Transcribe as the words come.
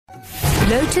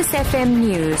Lotus FM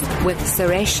News with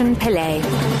SARESHEN PILLAY.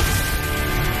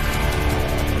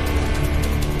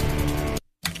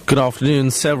 Good afternoon.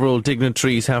 Several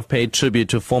dignitaries have paid tribute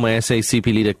to former SACP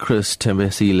leader Chris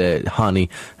Thembesile Hani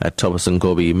at Thomas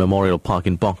Nkobi Memorial Park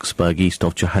in Boksburg, east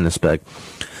of Johannesburg.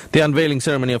 The unveiling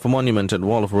ceremony of a monument and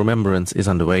wall of remembrance is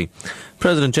underway.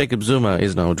 President Jacob Zuma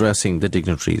is now addressing the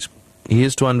dignitaries. He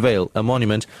is to unveil a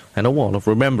monument and a wall of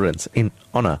remembrance in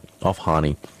honor of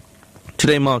Hani.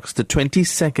 Today marks the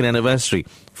 22nd anniversary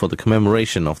for the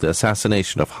commemoration of the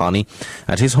assassination of Hani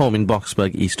at his home in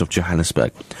Boksburg, east of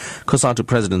Johannesburg. COSATU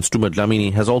President Stuma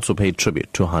Dlamini has also paid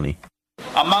tribute to Hani.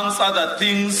 Amongst other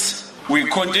things, we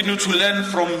continue to learn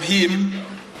from him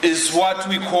is what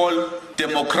we call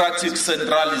democratic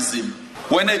centralism.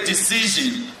 When a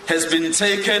decision has been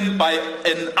taken by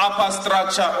an upper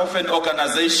structure of an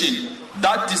organization,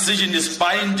 that decision is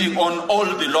binding on all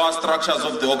the lower structures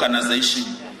of the organization.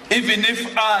 Even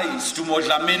if I, Stuma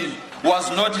Dlamini, was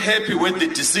not happy with the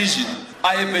decision,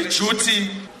 I have a duty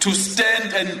to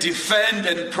stand and defend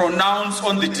and pronounce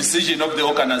on the decision of the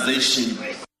organization.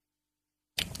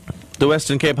 The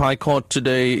Western Cape High Court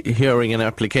today hearing an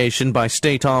application by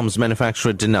state arms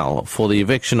manufacturer DENEL for the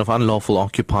eviction of unlawful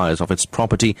occupiers of its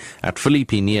property at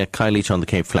Philippi near Khayelitsha on the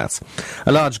Cape Flats.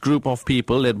 A large group of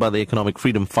people led by the economic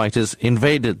freedom fighters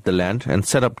invaded the land and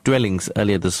set up dwellings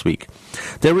earlier this week.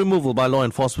 Their removal by law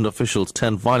enforcement officials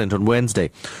turned violent on Wednesday,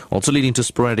 also leading to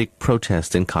sporadic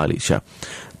protests in Khayelitsha.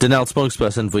 DENEL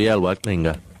spokesperson Vuyelwa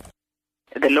Klinga.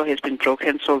 The law has been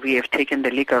broken, so we have taken the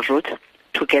legal route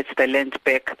to get the land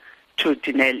back to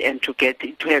DENEL and to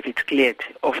have it cleared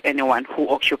of anyone who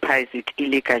occupies it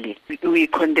illegally. We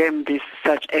condemn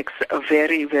such acts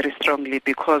very, very strongly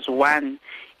because one,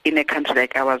 in a country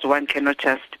like ours, one cannot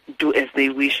just do as they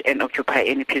wish and occupy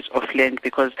any piece of land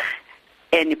because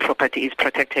any property is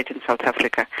protected in South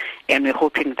Africa. And we're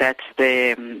hoping that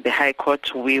the High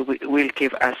Court will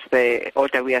give us the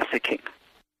order we are seeking.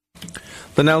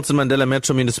 The Nelson Mandela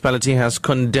Metro Municipality has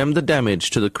condemned the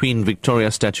damage to the Queen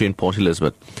Victoria statue in Port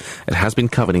Elizabeth. It has been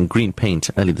covered in green paint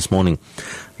early this morning.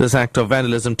 This act of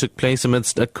vandalism took place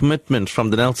amidst a commitment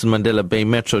from the Nelson Mandela Bay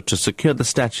Metro to secure the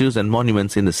statues and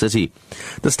monuments in the city.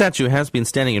 The statue has been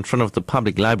standing in front of the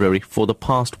public library for the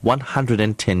past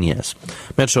 110 years.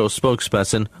 Metro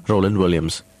spokesperson Roland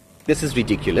Williams. This is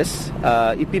ridiculous.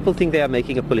 If people think they are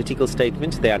making a political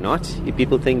statement, they are not. If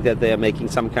people think that they are making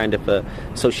some kind of a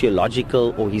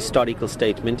sociological or historical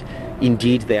statement,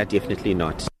 indeed they are definitely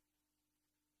not.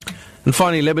 And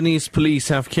finally, Lebanese police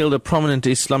have killed a prominent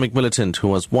Islamic militant who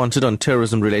was wanted on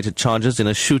terrorism-related charges in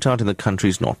a shootout in the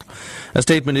country's north. A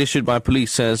statement issued by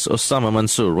police says Osama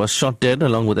Mansour was shot dead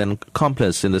along with an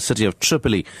accomplice in the city of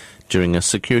Tripoli during a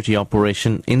security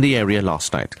operation in the area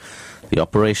last night. The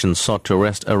operation sought to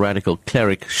arrest a radical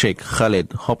cleric, Sheikh Khaled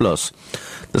Hoblos.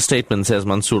 The statement says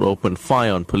Mansour opened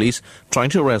fire on police, trying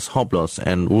to arrest Hoblos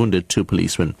and wounded 2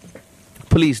 policemen.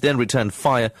 Police then returned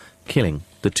fire, killing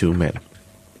the 2 men.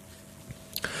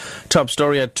 Top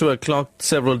story at 2 o'clock.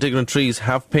 Several dignitaries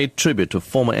have paid tribute to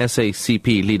former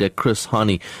SACP leader Chris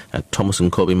Hani at Thomas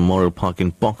Nkobi Memorial Park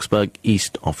in Boksburg,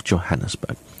 east of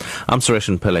Johannesburg. I'm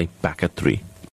SARESHEN PILLAY, back at 3.